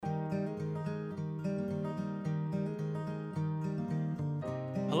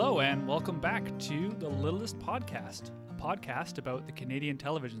Hello and welcome back to The Littlest Podcast, a podcast about the Canadian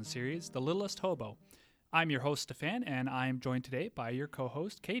television series The Littlest Hobo. I'm your host, Stefan, and I'm joined today by your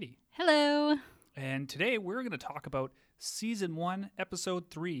co-host, Katie. Hello. And today we're going to talk about Season 1, Episode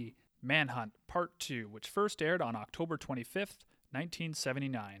 3, Manhunt, Part 2, which first aired on October 25th,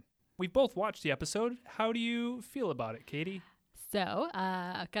 1979. We've both watched the episode. How do you feel about it, Katie? So,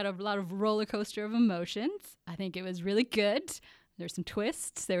 got a lot of roller coaster of emotions. I think it was really good. There's some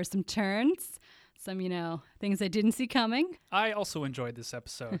twists, there were some turns, some, things I didn't see coming. I also enjoyed this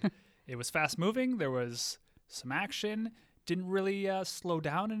episode. It was fast moving. There was some action. Didn't really slow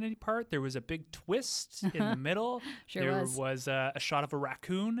down in any part. There was a big twist in the middle. There was a shot of a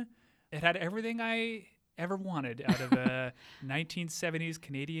raccoon. It had everything I ever wanted out of a 1970s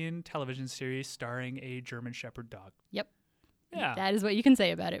Canadian television series starring a German Shepherd dog. Yep. Yeah. That is what you can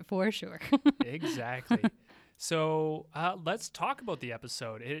say about it for sure. Exactly. So let's talk about the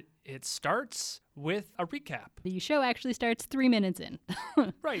episode. It starts with a recap. The show actually starts 3 minutes in.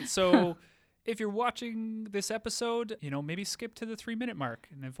 Right. So if you're watching this episode, maybe skip to the 3-minute mark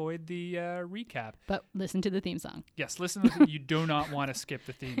and avoid the recap. But listen to the theme song. Yes, listen. You do not want to skip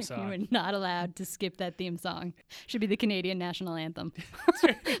the theme song. You are not allowed to skip that theme song. Should be the Canadian national anthem.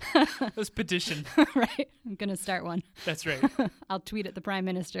 Let's petition. Right. I'm going to start one. That's right. I'll tweet at the Prime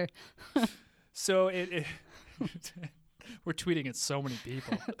Minister. So we're tweeting at so many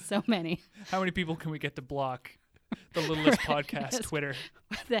people. So many. How many people can we get to block the Littlest Podcast Yes. Twitter?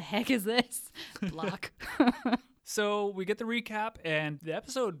 What the heck is this? Block. So we get the recap, and the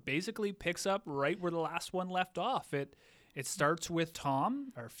episode basically picks up right where the last one left off. It starts with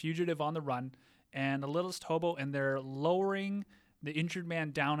Tom, our fugitive on the run, and the Littlest Hobo, and they're lowering the injured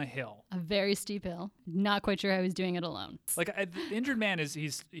man down a hill. A very steep hill. Not quite sure how he's doing it alone. The injured man is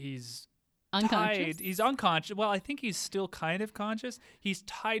he's Unconscious? tied. He's unconscious. Well, I think he's still kind of conscious. He's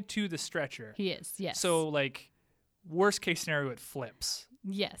tied to the stretcher. He is, yes. So, worst case scenario, it flips.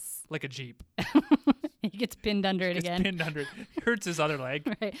 Yes. Like a Jeep. He gets pinned under it again. Pinned under it. Hurts his other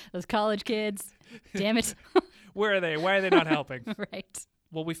leg. Right. Those college kids. Damn it. Where are they? Why are they not helping? Right.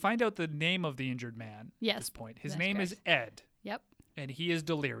 Well, we find out the name of the injured man Yes, at this point. His that's name correct. is Ed. Yep. And he is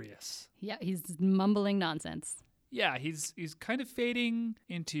delirious. Yeah, he's mumbling nonsense. Yeah, he's kind of fading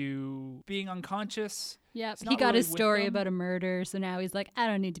into being unconscious. Yep. He's He not got really his with story them. about a murder, so now he's like, I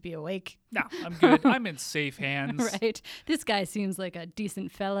don't need to be awake. No, I'm good. I'm in safe hands. Right. This guy seems like a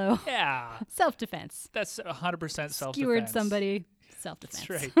decent fellow. Yeah. Self-defense. That's 100% self-defense. Skewered somebody. Self-defense.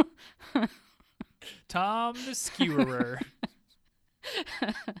 That's right. Tom the Skewerer.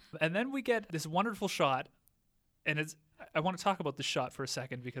 And then we get this wonderful shot, and I want to talk about the shot for a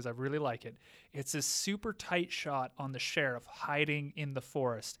second because I really like it. It's a super tight shot on the sheriff hiding in the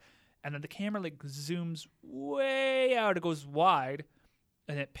forest. And then the camera zooms way out. It goes wide,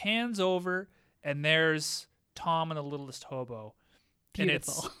 and it pans over, and there's Tom and the Littlest Hobo.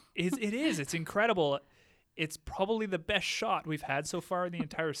 Beautiful. And it is. It's incredible. It's probably the best shot we've had so far in the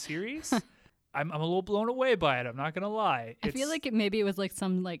entire series. I'm a little blown away by it. I'm not going to lie. I feel like maybe it was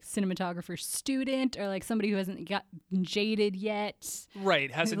some cinematographer student or somebody who hasn't got jaded yet. Right.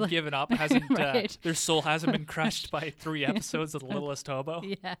 Hasn't given up. Hasn't Right. Their soul hasn't been crushed by 3 episodes of The Littlest Hobo.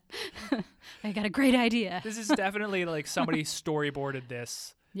 Yeah. I got a great idea. This is definitely somebody storyboarded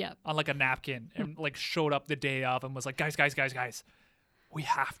this Yep. on a napkin and showed up the day of and was like, guys, we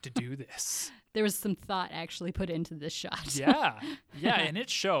have to do this. There was some thought actually put into this shot. Yeah, and it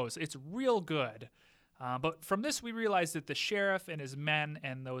shows. It's real good. But from this, we realize that the sheriff and his men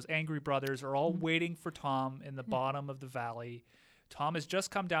and those angry brothers are all waiting for Tom in the bottom of the valley. Tom has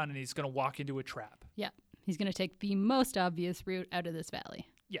just come down, and he's going to walk into a trap. Yeah. He's going to take the most obvious route out of this valley.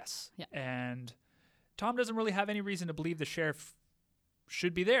 Yes. Yeah. And Tom doesn't really have any reason to believe the sheriff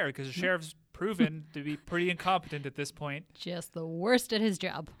should be there because the sheriff's proven to be pretty incompetent at this point. Just the worst at his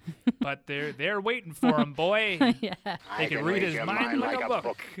job. But they're waiting for him, boy. Yeah. They can read his mind like a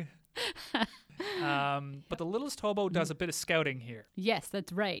book. But the Littlest Hobo does a bit of scouting here. Yes,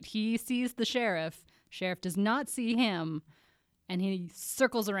 that's right. He sees the sheriff. Sheriff does not see him, and he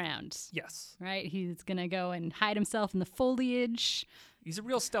circles around. Yes. Right? He's going to go and hide himself in the foliage. He's a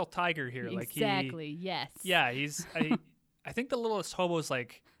real stealth tiger here. Exactly, yes. Yeah, I think the Littlest Hobo is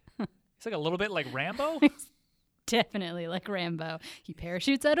he's a little bit like Rambo. Definitely like Rambo. He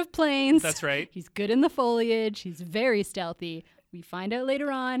parachutes out of planes. That's right. He's good in the foliage. He's very stealthy. We find out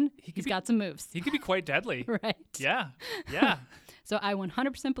later on he's got some moves. He could be quite deadly. Right. Yeah. So I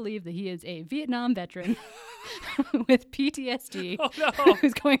 100% believe that he is a Vietnam veteran with PTSD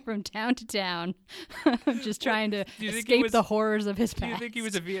who's going from town to town, just trying to escape the horrors of his past. Do you think he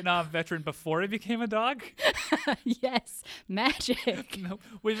was a Vietnam veteran before he became a dog? Yes, magic. No,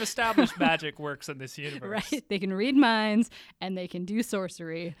 we've established magic works in this universe. Right, they can read minds and they can do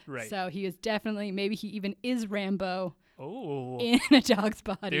sorcery. Right. So he is definitely, maybe he even is Rambo. Oh, in a dog's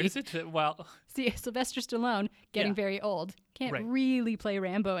body. There's it. Well, see, Sylvester Stallone getting very old. Can't really play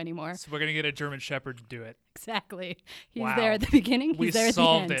Rambo anymore. So we're gonna get a German Shepherd to do it. Exactly. He's there at the beginning. He's there at the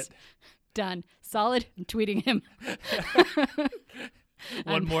end. We solved it. Done. Solid. I'm tweeting him.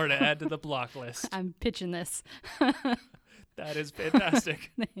 One more to add to the block list. I'm pitching this. That is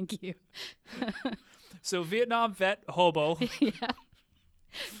fantastic. Thank you. So Vietnam vet hobo. Yeah.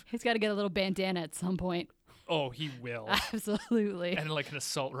 He's got to get a little bandana at some point. Oh, he will. Absolutely. And like an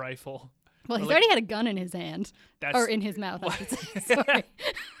assault rifle. Well, he's already had a gun in his hand. Or in his mouth, I should say. Sorry.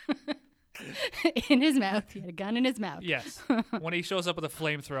 In his mouth. He had a gun in his mouth. Yes. When he shows up with a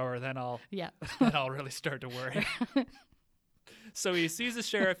flamethrower, then I'll really start to worry. So he sees the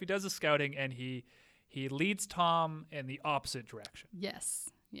sheriff, he does the scouting, and he leads Tom in the opposite direction. Yes.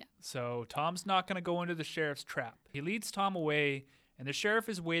 Yeah. So Tom's not going to go into the sheriff's trap. He leads Tom away. And the sheriff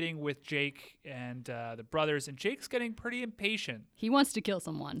is waiting with Jake and the brothers, and Jake's getting pretty impatient. He wants to kill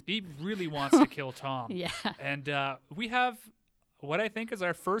someone. He really wants to kill Tom. Yeah. And we have what I think is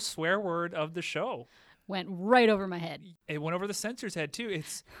our first swear word of the show. Went right over my head. It went over the censor's head, too.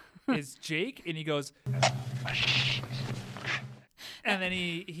 It's Jake, and he goes... and then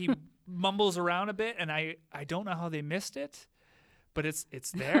he mumbles around a bit, and I don't know how they missed it. But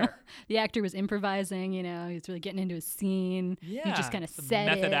it's there. The actor was improvising, he was really getting into his scene. Yeah. He just kind of said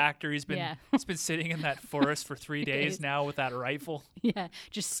it. Method actor. He's been sitting in that forest for 3 days now with that rifle. Yeah,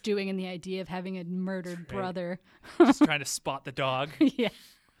 just stewing in the idea of having a murdered brother. Just trying to spot the dog. Yeah.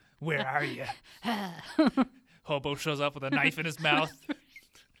 Where are you? Hobo shows up with a knife in his mouth.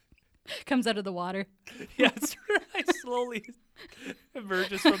 Comes out of the water. Yeah, it's right. Slowly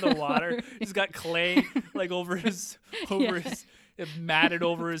emerges from the water. He's got clay like over his matted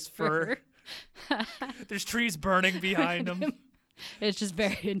over his fur. There's trees burning behind him. It's just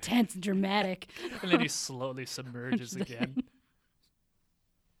very intense and dramatic. And then he slowly submerges again.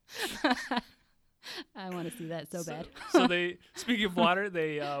 I want to see that so bad. So speaking of water,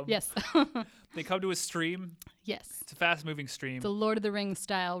 they yes. They come to a stream. Yes. It's a fast-moving stream. The Lord of the Rings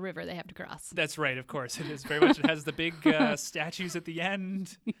style river they have to cross. That's right, of course. It is very much. It has the big statues at the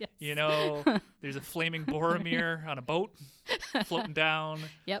end. Yes. There's a flaming Boromir on a boat floating down.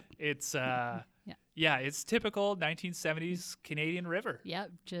 Yep. It's it's typical 1970s Canadian river.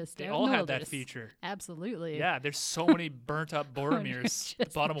 Yep, just they all had that feature. Absolutely. Yeah, there's so many burnt up Boromirs at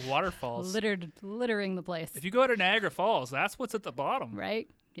the bottom of waterfalls. Littering the place. If you go to Niagara Falls, that's what's at the bottom. Right?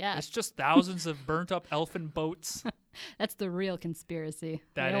 Yeah. It's just thousands of burnt up elfin boats. That's the real conspiracy.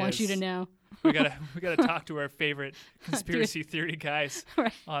 I don't want you to know. We gotta talk to our favorite conspiracy theory guys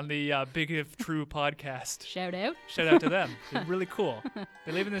on the Big If True podcast. Shout out. Shout out to them. They're really cool.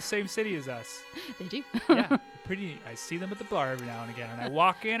 They live in the same city as us. They do. Yeah. I see them at the bar every now and again, and I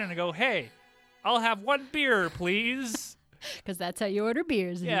walk in and I go, "Hey, I'll have one beer, please." Because that's how you order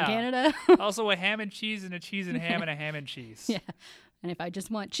beers in Canada. Also a ham and cheese and a cheese and ham and a ham and cheese. Yeah. And if I just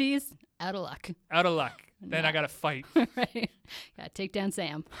want cheese, out of luck. Out of luck. Then I got to fight. Right. Got to take down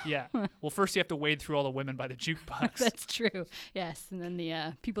Sam. Yeah. Well, first you have to wade through all the women by the jukebox. That's true. Yes. And then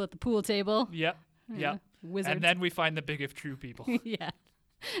the people at the pool table. Yep. Yep. Wizards. And then we find the Big If True people. Yeah.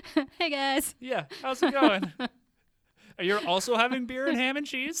 Hey, guys. Yeah. How's it going? You're also having beer and ham and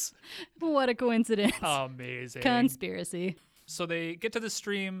cheese? What a coincidence. Amazing. Conspiracy. So they get to the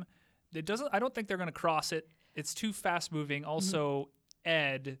stream. I don't think they're going to cross it. It's too fast moving. Also,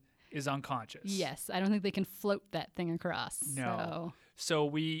 Ed is unconscious. Yes, I don't think they can float that thing across. No. So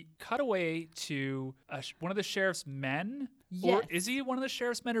we cut away to one of the sheriff's men. Yes. Or is he one of the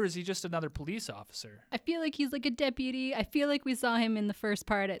sheriff's men, or is he just another police officer? I feel like he's like a deputy. I feel like we saw him in the first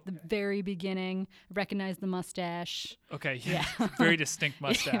part at the very beginning. Recognize the mustache. Okay, yeah. Very distinct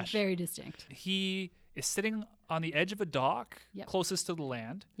mustache. Very distinct. He is sitting on the edge of a dock closest to the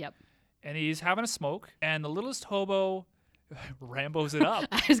land. Yep. And he's having a smoke, and the Littlest Hobo Rambo's it up.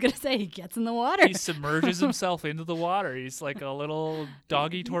 I was going to say, he gets in the water. He submerges himself into the water. He's like a little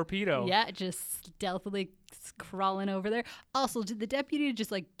doggy torpedo. Yeah, just stealthily crawling over there. Also, did the deputy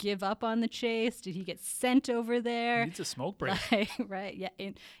just like give up on the chase? Did he get sent over there? He needs a smoke break. Right, yeah.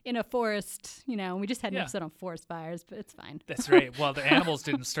 In a forest, we just had an episode on forest fires, but it's fine. That's right. Well, the animals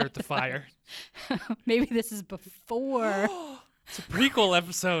didn't start the fire. Maybe this is before. It's a prequel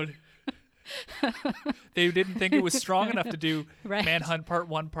episode. They didn't think it was strong enough to do Manhunt Part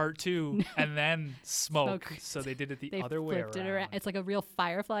 1, Part 2, and then smoke. So they did it the other way around. It's like a real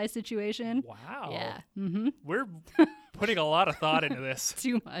Firefly situation. Wow. Yeah. We're putting a lot of thought into this.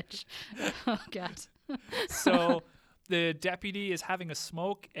 Too much. Oh, God. So the deputy is having a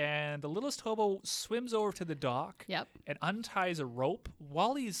smoke, and the Littlest Hobo swims over to the dock and unties a rope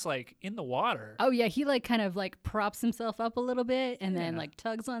while he's like in the water. Oh, yeah. He like kind of like props himself up a little bit and then like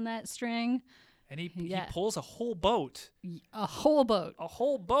tugs on that string. And he pulls a whole boat. A whole boat. A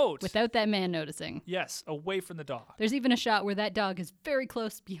whole boat. Without that man noticing. Yes, away from the dock. There's even a shot where that dog is very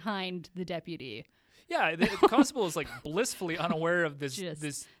close behind the deputy. Yeah, the constable is like blissfully unaware of this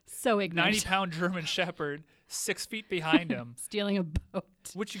so ignorant 90-pound German Shepherd 6 feet behind him. Stealing a boat.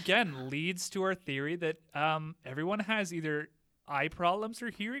 Which again leads to our theory that everyone has either eye problems or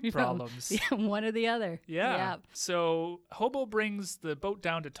hearing problems. Yeah, one or the other. Yeah. So Hobo brings the boat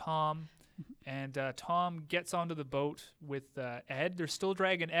down to Tom. And Tom gets onto the boat with Ed. They're still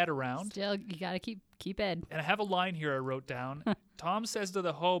dragging Ed around. Still, you got to keep Ed. And I have a line here I wrote down. Tom says to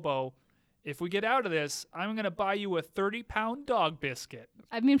the hobo, "If we get out of this, I'm going to buy you a 30-pound dog biscuit."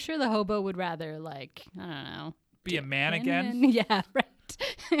 I mean, I'm sure the hobo would rather, like, I don't know. Be a man again? Yeah, right.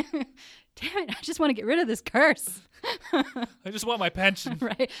 Damn it, I just want to get rid of this curse. I just want my pension.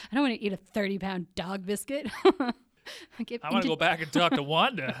 Right. I don't want to eat a 30-pound dog biscuit. I want to go back and talk to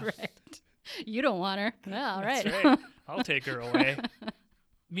Wanda. Right. You don't want her. Well, all right. That's right. I'll take her away.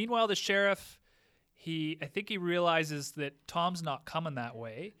 Meanwhile, the sheriff, I think he realizes that Tom's not coming that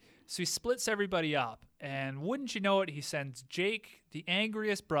way. So he splits everybody up. And wouldn't you know it, he sends Jake, the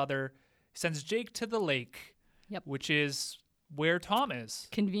angriest brother, sends Jake to the lake, which is where Tom is.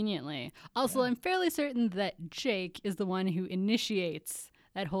 Conveniently. Also, I'm fairly certain that Jake is the one who initiates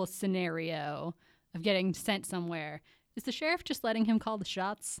that whole scenario of getting sent somewhere. Is the sheriff just letting him call the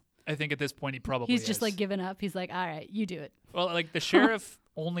shots? I think at this point he probably He's just like giving up. He's like, all right, you do it. Well, like the sheriff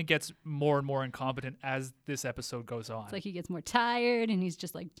only gets more and more incompetent as this episode goes on. It's like he gets more tired and he's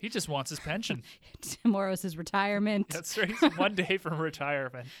just like... He just wants his pension. Tomorrow's his retirement. That's right. He's one day from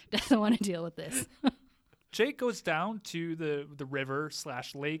retirement. Doesn't want to deal with this. Jake goes down to the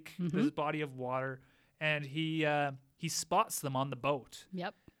river/lake, this body of water, and he spots them on the boat.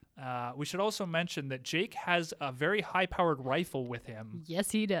 Yep. We should also mention that Jake has a very high-powered rifle with him.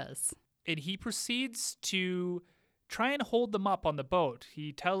 Yes, he does. And he proceeds to try and hold them up on the boat.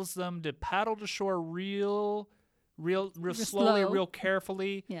 He tells them to paddle to shore real slowly, real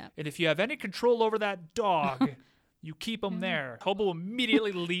carefully. Yeah. And if you have any control over that dog, you keep him there. Hobo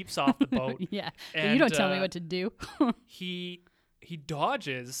immediately leaps off the boat. Yeah. And, you don't tell me what to do. he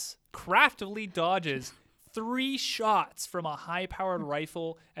craftily dodges 3 shots from a high-powered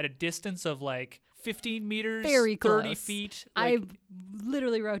rifle at a distance of like 15 meters, very close. 30 feet. I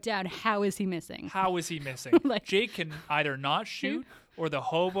literally wrote down, how is he missing? How is he missing? Like, Jake can either not shoot or the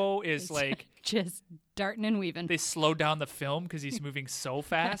hobo is like... just darting and weaving. They slow down the film because he's moving so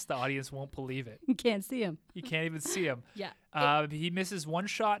fast the audience won't believe it. You can't see him. You can't even see him. Yeah. He misses 1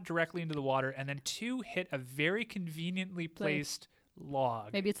 shot directly into the water and then 2 hit a very conveniently placed...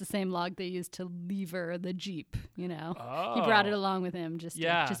 log. Maybe it's the same log they used to lever the Jeep, you know. Oh. He brought it along with him just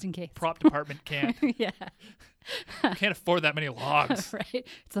in case. Prop department can't. Yeah. Can't afford that many logs. Right.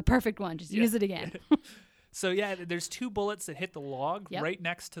 It's the perfect one. Just use it again. So there's 2 bullets that hit the log right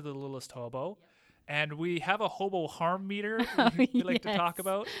next to the Littlest Hobo. And we have a hobo harm meter we like to talk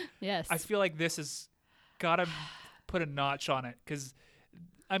about. Yes. I feel like this has got to put a notch on it because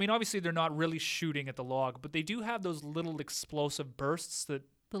I mean, obviously they're not really shooting at the log, but they do have those little explosive bursts that...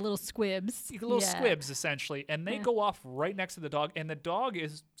 The little squibs. The little squibs, essentially. And they go off right next to the dog, and the dog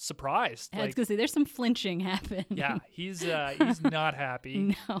is surprised. I was going to say, there's some flinching happening. Yeah, he's not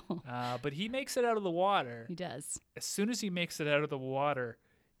happy. No. But he makes it out of the water. He does. As soon as he makes it out of the water,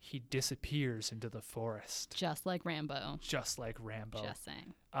 he disappears into the forest. Just like Rambo. Just like Rambo. Just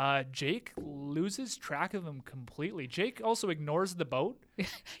saying. Jake loses track of him completely. Jake also ignores the boat.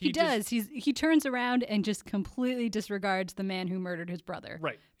 He does. He turns around and just completely disregards the man who murdered his brother.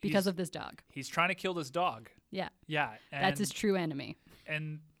 Right. Because of this dog. He's trying to kill this dog. Yeah. Yeah. That's his true enemy.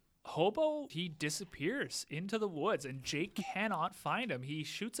 And Hobo, he disappears into the woods, and Jake cannot find him. He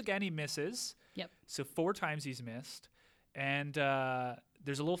shoots again, he misses. Yep. So 4 times he's missed. And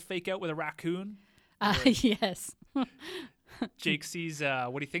there's a little fake out with a raccoon. Yes. Jake sees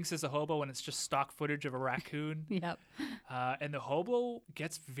what he thinks is a hobo, and it's just stock footage of a raccoon. Yep. And the hobo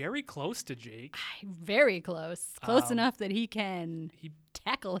gets very close to Jake. Very close. Close enough that he can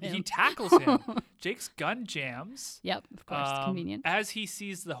tackle him. He tackles him. Jake's gun jams. Yep, of course, convenient. As he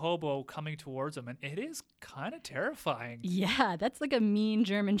sees the hobo coming towards him, and it is kind of terrifying. Yeah, that's like a mean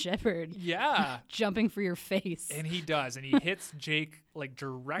German Shepherd. Yeah. Jumping for your face. And he does, and he hits Jake like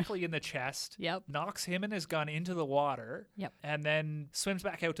directly in the chest. Yep. Knocks him and his gun into the water. Yep. And then swims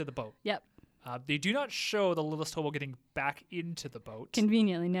back out to the boat. Yep. They do not show the Littlest Hobo getting back into the boat.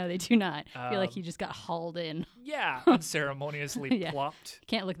 Conveniently, no, they do not. I feel like he just got hauled in. Yeah, unceremoniously Yeah. plopped.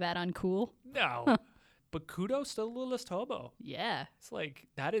 Can't look that uncool. No. But kudos to the Littlest Hobo. Yeah. It's like,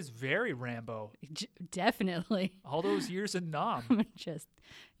 that is very Rambo. Definitely. All those years in Nam. Just,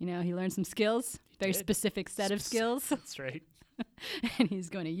 he learned some skills. Very specific set of skills. That's right. And he's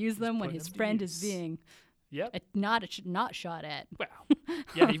going to use them when his friend is being not shot at. Wow.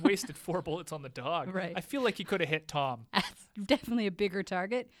 Yeah, he wasted 4 bullets on the dog. Right. I feel like he could have hit Tom. Definitely a bigger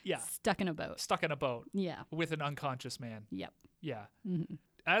target. Yeah. Stuck in a boat. Yeah. With an unconscious man. Yep. Yeah. Mm-hmm.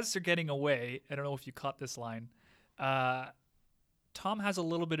 As they're getting away, I don't know if you caught this line, Tom has a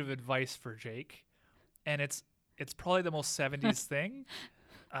little bit of advice for Jake, and it's probably the most 70s thing.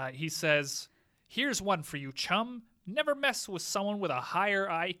 He says, "Here's one for you, chum. Never mess with someone with a higher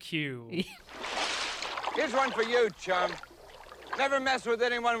IQ." Here's one for you, chum. Never mess with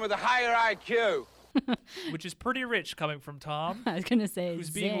anyone with a higher IQ. Which is pretty rich coming from Tom. I was going to say, who's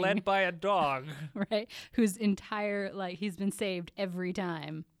being led by a dog. Right. Whose entire, he's been saved every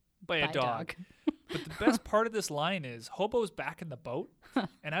time by a dog. But the best part of this line is Hobo's back in the boat.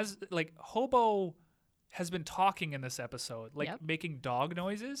 And as, Hobo has been talking in this episode, making dog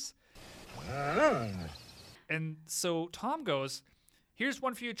noises. And so Tom goes, "Here's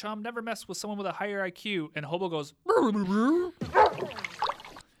one for you, chum. Never mess with someone with a higher IQ." And Hobo goes,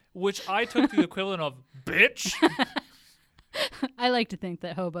 which I took the equivalent of bitch. I like to think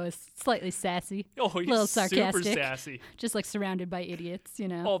that Hobo is slightly sassy. Oh, he's a little sarcastic, super sassy. Just surrounded by idiots,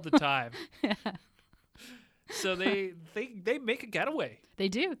 all the time. Yeah. So they make a getaway. They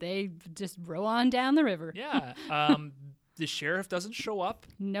do. They just row on down the river. Yeah. The sheriff doesn't show up.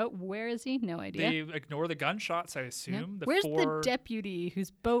 Nope. Where is he? No idea. They ignore the gunshots, I assume. Yep. Where's the deputy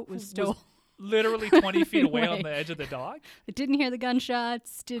whose boat was stolen? Literally 20 feet away Right. on the edge of the dock. They didn't hear the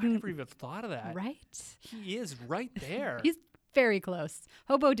gunshots. I never even thought of that. Right? He is right there. He's very close.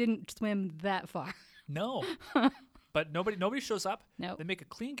 Hobo didn't swim that far. No. But nobody shows up. No. They make a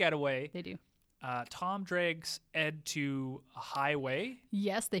clean getaway. They do. Tom drags Ed to a highway.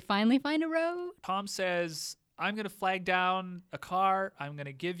 Yes, they finally find a road. Tom says, "I'm going to flag down a car. I'm going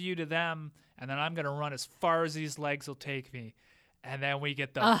to give you to them. And then I'm going to run as far as these legs will take me." And then we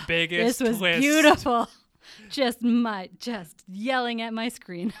get the biggest twist. This was beautiful. Just yelling at my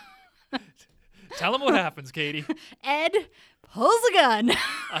screen. Tell him what happens, Katie. Ed pulls a gun.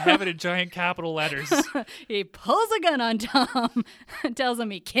 I have it in giant capital letters. He pulls a gun on Tom and tells him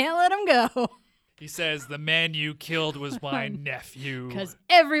he can't let him go. He says, "The man you killed was my nephew." Because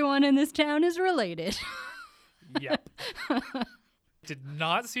everyone in this town is related. Yep. Did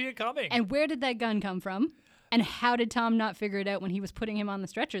not see it coming. And where did that gun come from? And how did Tom not figure it out when he was putting him on the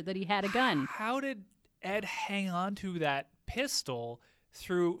stretcher that he had a gun? How did Ed hang on to that pistol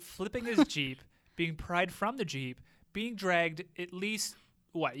through flipping his Jeep, being pried from the Jeep, being dragged at least,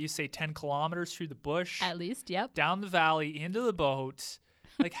 10 kilometers through the bush? At least, yep. Down the valley, into the boat.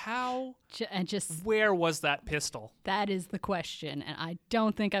 How? Where was that pistol? That is the question, and I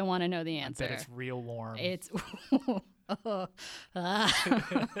don't think I want to know the answer. I bet it's real warm. It's...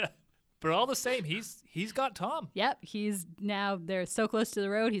 But all the same, he's got Tom. Yep, they're so close to the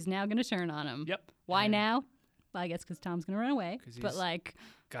road, he's now going to turn on him. Yep. Why now? Well, I guess because Tom's going to run away. But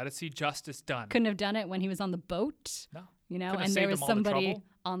got to see justice done. Couldn't have done it when he was on the boat. No. And there was somebody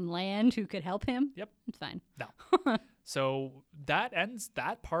on land who could help him. Yep. It's fine. No. So that ends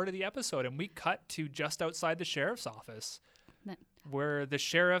that part of the episode, and we cut to just outside the sheriff's office, where the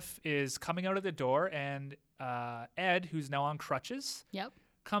sheriff is coming out of the door, and Ed, who's now on crutches,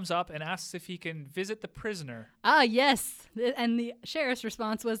 comes up and asks if he can visit the prisoner. Ah, yes. And the sheriff's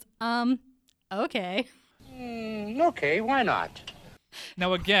response was, okay. Okay, why not?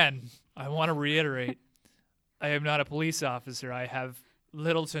 Now, again, I want to reiterate, I am not a police officer. I have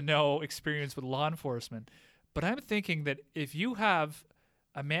little to no experience with law enforcement. But I'm thinking that if you have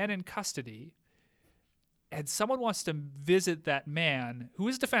a man in custody and someone wants to visit that man who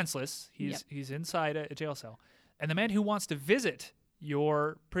is defenseless, he's inside a jail cell, and the man who wants to visit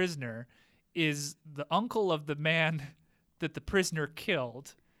your prisoner is the uncle of the man that the prisoner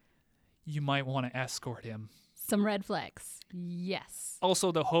killed, you might want to escort him. Some red flags. Yes.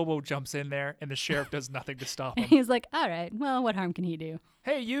 Also, the hobo jumps in there, and the sheriff does nothing to stop him. He's like, all right, well, what harm can he do?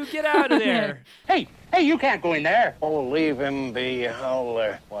 Hey, you get out of there. Hey, you can't go in there. Oh, leave him be.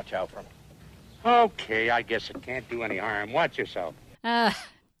 I'll watch out for him. Okay, I guess it can't do any harm. Watch yourself.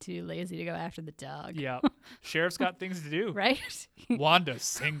 Too lazy to go after the dog. Yeah. Sheriff's got things to do. Right? Wanda's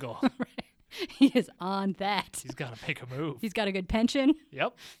single. Right. He is on that. He's got to make a move. He's got a good pension.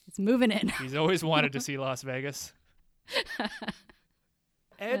 Yep. It's moving in. He's always wanted to see Las Vegas.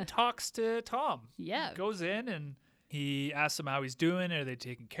 Ed talks to Tom. Yeah. He goes in and he asks him how he's doing. Are they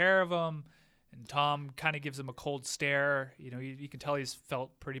taking care of him? And Tom kind of gives him a cold stare. You know, you can tell he's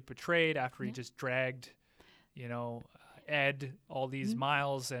felt pretty betrayed after he just dragged, Ed all these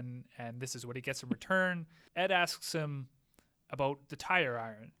miles, and this is what he gets in return. Ed asks him about the tire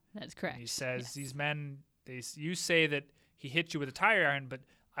iron. That's correct. And he says, these men, you say that he hit you with a tire iron, but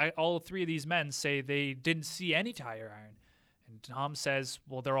all three of these men say they didn't see any tire iron. And Tom says,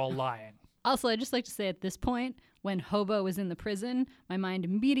 well, they're all lying. Also, I'd just like to say at this point, when Hobo was in the prison, my mind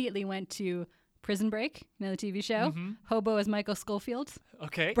immediately went to Prison Break, the TV show. Mm-hmm. Hobo is Michael Schofield.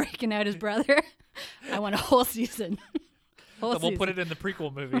 Okay. Breaking out his brother. I want a whole season. We'll put it in the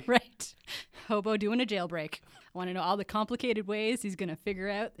prequel movie. Right. Hobo doing a jailbreak. I want to know all the complicated ways he's going to figure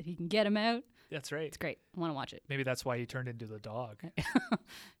out that he can get him out. That's right. It's great. I want to watch it. Maybe that's why he turned into the dog.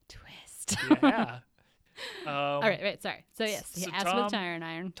 Twist. Yeah. All right. Sorry. So, yes, he asked for the tire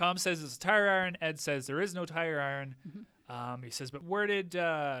iron. Tom says it's a tire iron. Ed says there is no tire iron. Mm-hmm. He says, but where did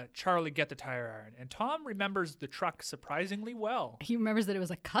Charlie get the tire iron? And Tom remembers the truck surprisingly well. He remembers that it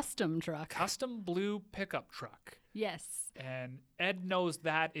was a custom truck. Custom blue pickup truck. Yes. And Ed knows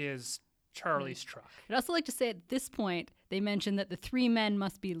that is Charlie's truck. I'd also like to say at this point, they mentioned that the three men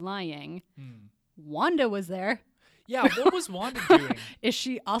must be lying. Wanda was there. Yeah, what was Wanda doing? Is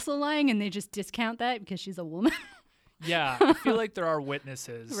she also lying and they just discount that because she's a woman? Yeah, I feel like there are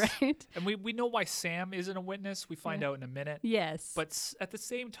witnesses. Right. And we know why Sam isn't a witness. We find out in a minute. Yes. But at the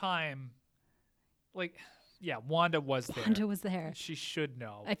same time, Wanda was there. Wanda was there. She should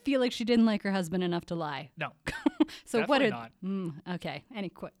know. I feel like she didn't like her husband enough to lie. No. So definitely what are... not. Okay.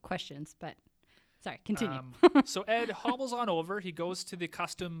 Any questions? But sorry, continue. So Ed hobbles on over. He goes to the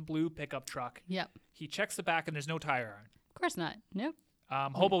custom blue pickup truck. Yep. He checks the back and there's no tire iron. Of course not. Nope.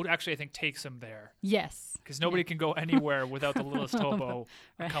 Hobo actually, I think, takes him there. Yes. Because nobody can go anywhere without the Littlest Hobo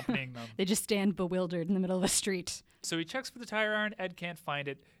accompanying them. They just stand bewildered in the middle of the street. So he checks for the tire iron. Ed can't find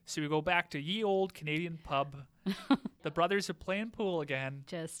it. So we go back to ye old Canadian pub. The brothers are playing pool again.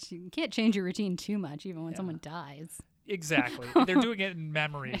 You can't change your routine too much, even when someone dies. Exactly. They're doing it in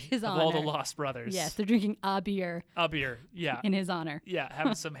memory of all the lost brothers. Yes, they're drinking a beer. A beer, yeah. In his honor. Yeah,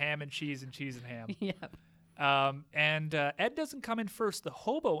 having some ham and cheese and ham. Yep. And Ed doesn't come in first. The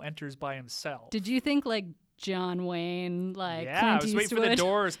hobo enters by himself. Did you think like John Wayne, like yeah, Clint I was waiting for the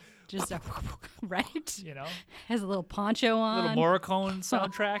doors. Just right? You know? Has a little poncho on. Little Morricone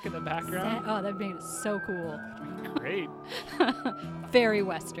soundtrack in the background. That'd be so cool. Great. Very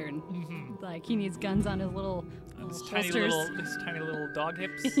Western. Mm-hmm. Like he needs guns on his little holsters. His tiny little dog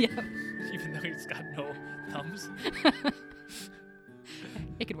hips. Yeah. Even though he's got no thumbs.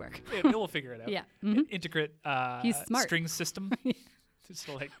 It could work. We'll figure it out. Yeah. Mm-hmm. Integrate he's smart. string system. Just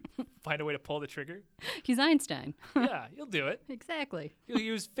to find a way to pull the trigger. He's Einstein. Yeah, he'll do it. Exactly. He'll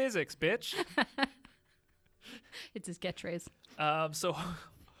use physics, bitch. It's his catchphrase. So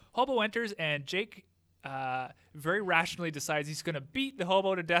Hobo enters and Jake very rationally decides he's going to beat the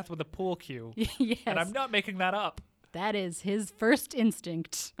hobo to death with a pool cue. Yes. And I'm not making that up. That is his first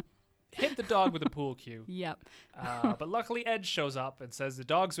instinct. Hit the dog with a pool cue. Yep. But luckily Ed shows up and says, the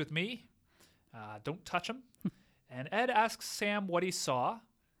dog's with me. Don't touch him. And Ed asks Sam what he saw,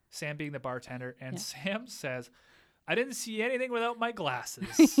 Sam being the bartender, and Sam says, I didn't see anything without my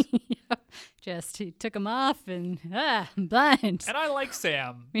glasses. Yep. Just he took them off and I'm blind. And I like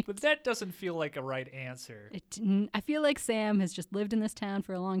Sam, but that doesn't feel like a right answer. I feel like Sam has just lived in this town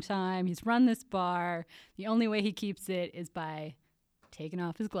for a long time. He's run this bar. The only way he keeps it is by taking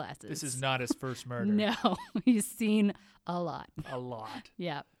off his glasses. This is not his first murder. No, he's seen a lot. A lot.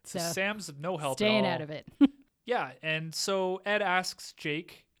 Yeah. So Sam's of no help staying at all. out of it. Yeah, and so Ed asks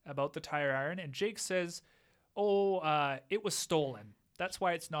Jake about the tire iron, and Jake says, it was stolen. That's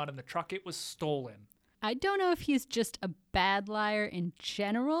why it's not in the truck. It was stolen. I don't know if he's just a bad liar in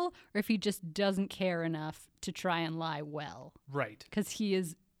general, or if he just doesn't care enough to try and lie well. Right. Because he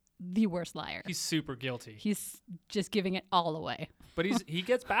is the worst liar. He's super guilty. He's just giving it all away. But he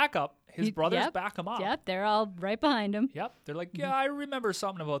gets back up. His brothers back him up. Yep, they're all right behind him. Yep, they're like, yeah, I remember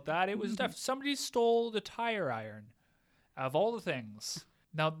something about that. It was somebody stole the tire iron, of all the things.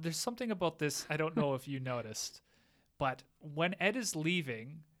 Now, there's something about this I don't know if you noticed, but when Ed is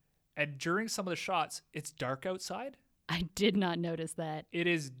leaving, and during some of the shots, it's dark outside. I did not notice that. It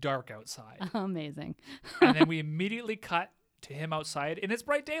is dark outside. Amazing. And then we immedially cut to him outside, and it's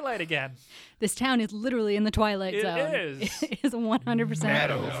bright daylight again. This town is literally in the Twilight Zone. It is. It is 100%.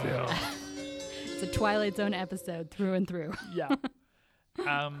 Meadowville. It's a Twilight Zone episode through and through. Yeah.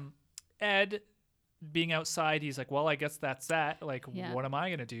 Ed, being outside, he's like, well, I guess that's that. Like, what am I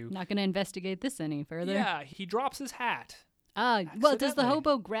going to do? Not going to investigate this any further. Yeah, he drops his hat. Well, does the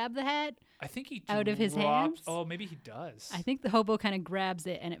hobo grab the hat? I think he out of his hands? Oh, maybe he does. I think the hobo kind of grabs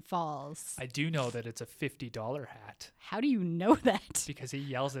it and it falls. I do know that it's a $50 hat. How do you know that? Because he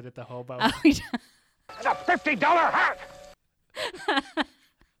yells it at the hobo. Oh, he does. It's a $50 hat!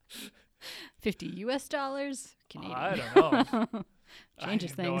 $50 US? Canadian. I don't know.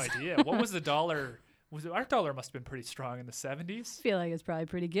 Changes I have things. no idea. What was the dollar? Our dollar must have been pretty strong in the 70s. I feel like it's probably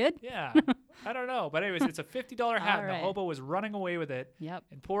pretty good. Yeah. I don't know. But anyways, it's a $50 hat, and the hobo was running away with it. Yep.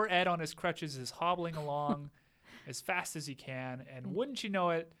 And poor Ed on his crutches is hobbling along as fast as he can. And wouldn't you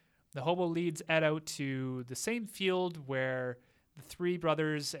know it, the hobo leads Ed out to the same field where the three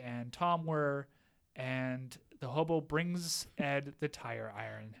brothers and Tom were, and the hobo brings Ed the tire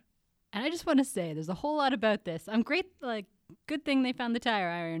iron. And I just want to say, there's a whole lot about this. I'm great, good thing they found the tire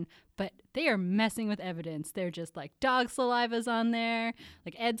iron, but they are messing with evidence. They're just like, dog saliva's on there.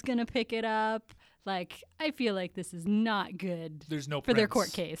 Like, Ed's going to pick it up. Like, I feel like this is not good. There's no for prints. Their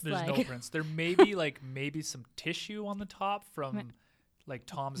court case. There's no prints. There may be maybe some tissue on the top from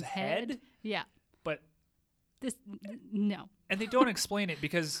Tom's head. Yeah. But no. And they don't explain it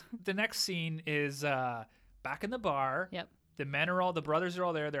because the next scene is back in the bar. Yep. The brothers are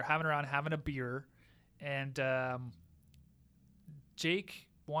all there. They're having a beer. And Jake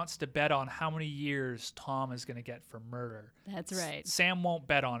wants to bet on how many years Tom is going to get for murder. That's right. Sam won't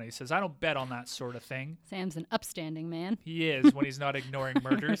bet on it. He says, I don't bet on that sort of thing. Sam's an upstanding man. He is when he's not ignoring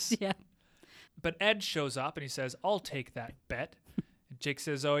murders. Yeah. But Ed shows up and he says, I'll take that bet. And Jake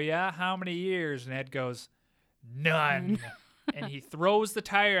says, oh, yeah? How many years? And Ed goes, none. And he throws the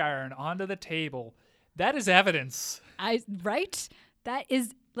tire iron onto the table. That is evidence. Right? That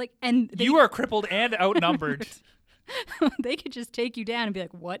is and you are crippled and outnumbered. They could just take you down and be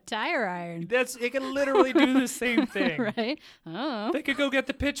like, what tire iron? It can literally do the same thing. Right? Oh. They could go get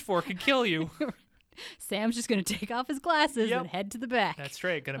the pitchfork and kill you. Sam's just going to take off his glasses and head to the back. That's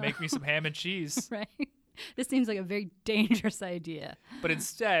right. Going to make me some ham and cheese. Right. This seems like a very dangerous idea. But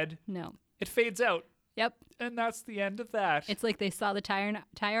instead, no, it fades out. Yep. And that's the end of that. It's like they saw the tire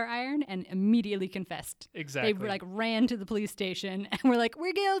iron and immediately confessed. Exactly. They ran to the police station and were like,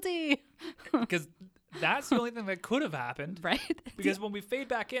 we're guilty. Because that's the only thing that could have happened. Right. Because when we fade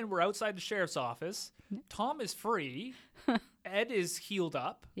back in, we're outside the sheriff's office. Tom is free. Ed is healed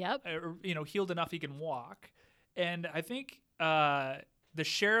up. Yep. Healed enough he can walk. And I think the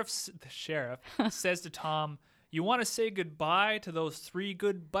sheriff says to Tom, you want to say goodbye to those three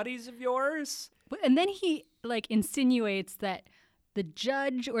good buddies of yours? And then he insinuates that the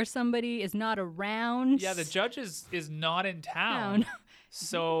judge or somebody is not around. Yeah, the judge is not in town.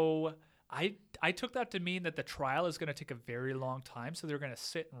 So I took that to mean that the trial is going to take a very long time, so they're going to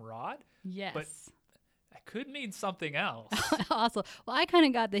sit and rot. Yes. But that could mean something else. Also, well, I kind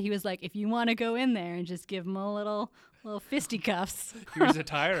of got that he was like, if you want to go in there and just give him a little fisticuffs. Here's a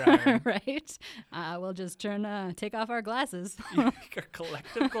tire iron. Right? We'll just take off our glasses. Our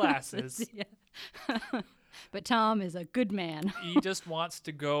collective glasses. Yeah. But Tom is a good man. He just wants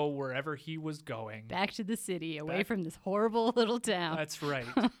to go wherever he was going. Back to the city, away from this horrible little town. That's right.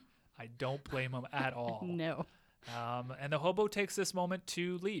 I don't blame him at all. No. And the hobo takes this moment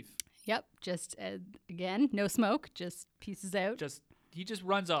to leave. Yep. Just, again, no smoke, just pieces out. He just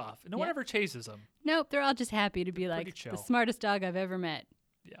runs off. No one ever chases him. Nope. They're all just happy to be like, the smartest dog I've ever met.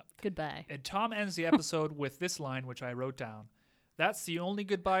 Yeah. Goodbye. And Tom ends the episode with this line, which I wrote down. That's the only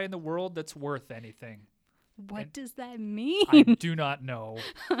goodbye in the world that's worth anything. What does that mean? I do not know.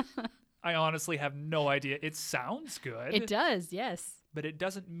 I honestly have no idea. It sounds good. It does, yes. But it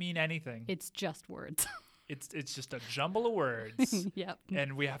doesn't mean anything. It's just words. It's just a jumble of words. Yep.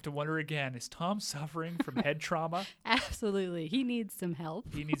 And we have to wonder again, is Tom suffering from head trauma? Absolutely. He needs some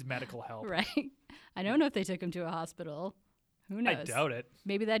help. He needs medical help. Right. I don't know if they took him to a hospital. Who knows? I doubt it.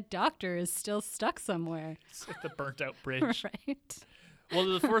 Maybe that doctor is still stuck somewhere. It's at the burnt out bridge. Right. Well,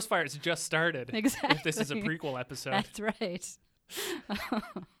 the forest fires just started. Exactly. If this is a prequel episode. That's right.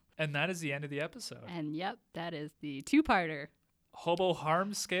 And that is the end of the episode. And yep, that is the two-parter. Hobo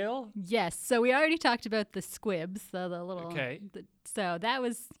harm scale? Yes. So we already talked about the squibs, so the little. Okay. So that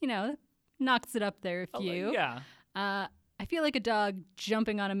was, knocks it up there a few. Yeah. I I feel like a dog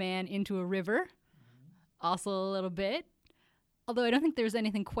jumping on a man into a river. Also a little bit. Although I don't think there's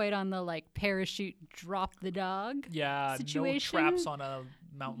anything quite on the like parachute drop the dog situation. No traps on a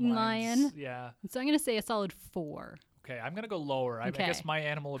mountain lion. Yeah. So I'm going to say a solid 4. Okay, I'm going to go lower. Okay. I guess my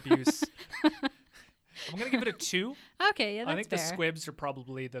animal abuse. I'm going to give it a 2. Okay, yeah, that's I think fair. the squibs are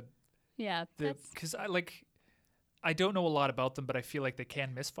probably because I don't know a lot about them, but I feel like they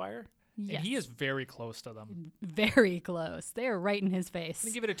can misfire. Yes. And he is very close to them. Very close. They are right in his face. I'm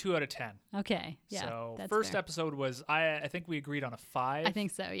going to give it a 2 out of 10. Okay, yeah. So that's first fair. episode was, I think we agreed on a 5. I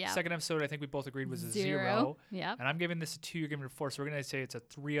think so, yeah. Second episode, I think we both agreed was a 0. Yeah. And I'm giving this a 2, you're giving it a 4. So we're going to say it's a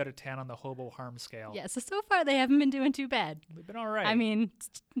 3 out of 10 on the hobo harm scale. Yeah, so far they haven't been doing too bad. They've been all right. I mean,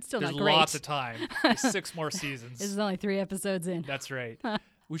 it's still There's not great. lots of time. There's 6 more seasons. This is only 3 episodes in. That's right.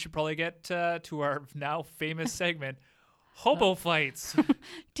 We should probably get to our now famous segment, Hobo Fights.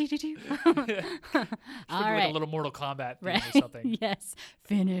 Do-do-do. All All right. Like a little Mortal Kombat theme Right. or something. Yes.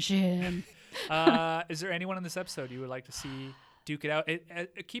 Finish him. Is there anyone in this episode you would like to see duke it out?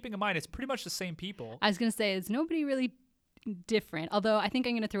 Keeping in mind, it's pretty much the same people. I was going to say, it's nobody really different. Although I think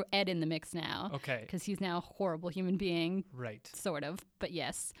I'm going to throw Ed in the mix now. Okay. Because he's now a horrible human being. Right. Sort of. But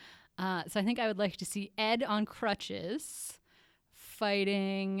yes. So I think I would like to see Ed on crutches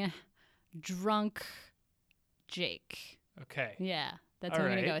fighting drunk Jake. Okay. Yeah. That's All what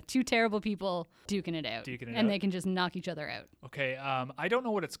I'm going to right. go with. 2 terrible people duking it out. And they can just knock each other out. Okay. I don't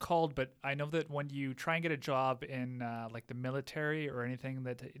know what it's called, but I know that when you try and get a job in like the military or anything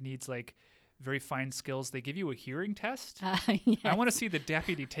that needs like very fine skills, they give you a hearing test. Yes. I want to see the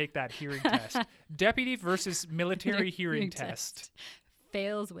deputy take that hearing test. Deputy versus military hearing test.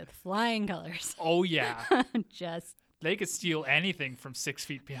 Fails with flying colors. Oh, yeah. Just They could steal anything from 6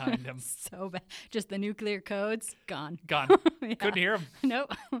 feet behind them. so bad. Just the nuclear codes, gone. Gone. Yeah. Couldn't hear him.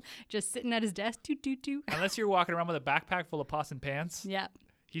 Nope. Just sitting at his desk. Toot, toot, toot. Unless you're walking around with a backpack full of pots and pans. Yeah.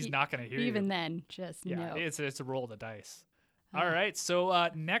 He's not going to hear you. Even then, just Yeah, no. it's a roll of the dice. All right, so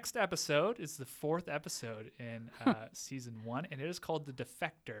next episode is the 4th episode in season 1, and it is called The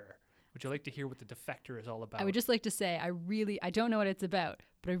Defector. Would you like to hear what The Defector is all about? I would just like to say, I don't know what it's about,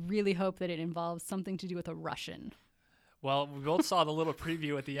 but I really hope that it involves something to do with a Russian. Well, we both saw the little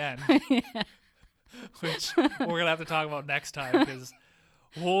preview at the end, which we're going to have to talk about next time because,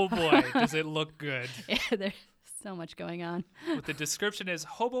 oh boy, does it look good. Yeah, there's so much going on. What the description is,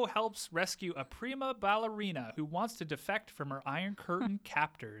 Hobo helps rescue a prima ballerina who wants to defect from her Iron Curtain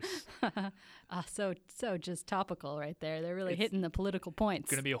captors. So just topical right there. They're really hitting the political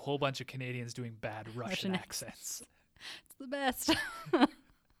points. Going to be a whole bunch of Canadians doing bad Russian accents. It's the best.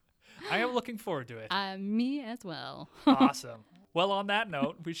 I am looking forward to it. Me as well. Awesome. Well, on that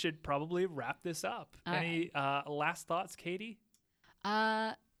note, we should probably wrap this up. All Any last thoughts, Katie?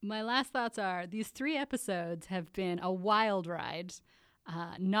 My last thoughts are these 3 episodes have been a wild ride.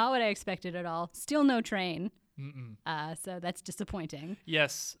 Not what I expected at all. Still no train. So that's disappointing.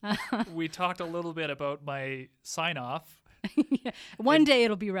 Yes. We talked a little bit about my sign-off. Yeah. One day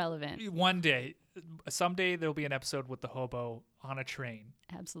it'll be relevant. One day. Someday there'll be an episode with the hobo on a train.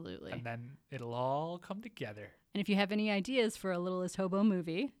 Absolutely. And then it'll all come together. And if you have any ideas for a Littlest Hobo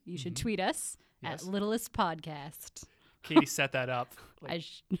movie, you should tweet us at Littlest Podcast. Katie set that up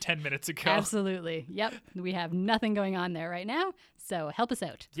 10 minutes ago. Absolutely. Yep. We have nothing going on there right now, so help us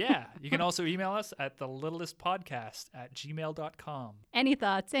out. Yeah. You can also email us at thelittlestpodcast@gmail.com. Any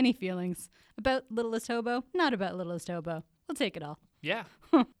thoughts, any feelings about Littlest Hobo, not about Littlest Hobo. We'll take it all. Yeah.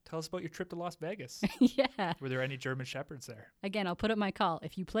 Tell us about your trip to Las Vegas. Yeah. Were there any German Shepherds there? Again, I'll put up my call.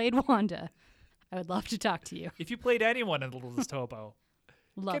 If you played Wanda, I would love to talk to you. If you played anyone in Littlest Hobo,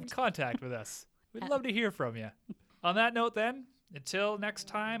 get in contact with us. We'd love to hear from you. On that note, then, until next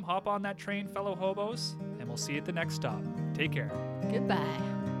time, hop on that train, fellow hobos, and we'll see you at the next stop. Take care.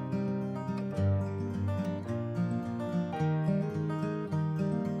 Goodbye.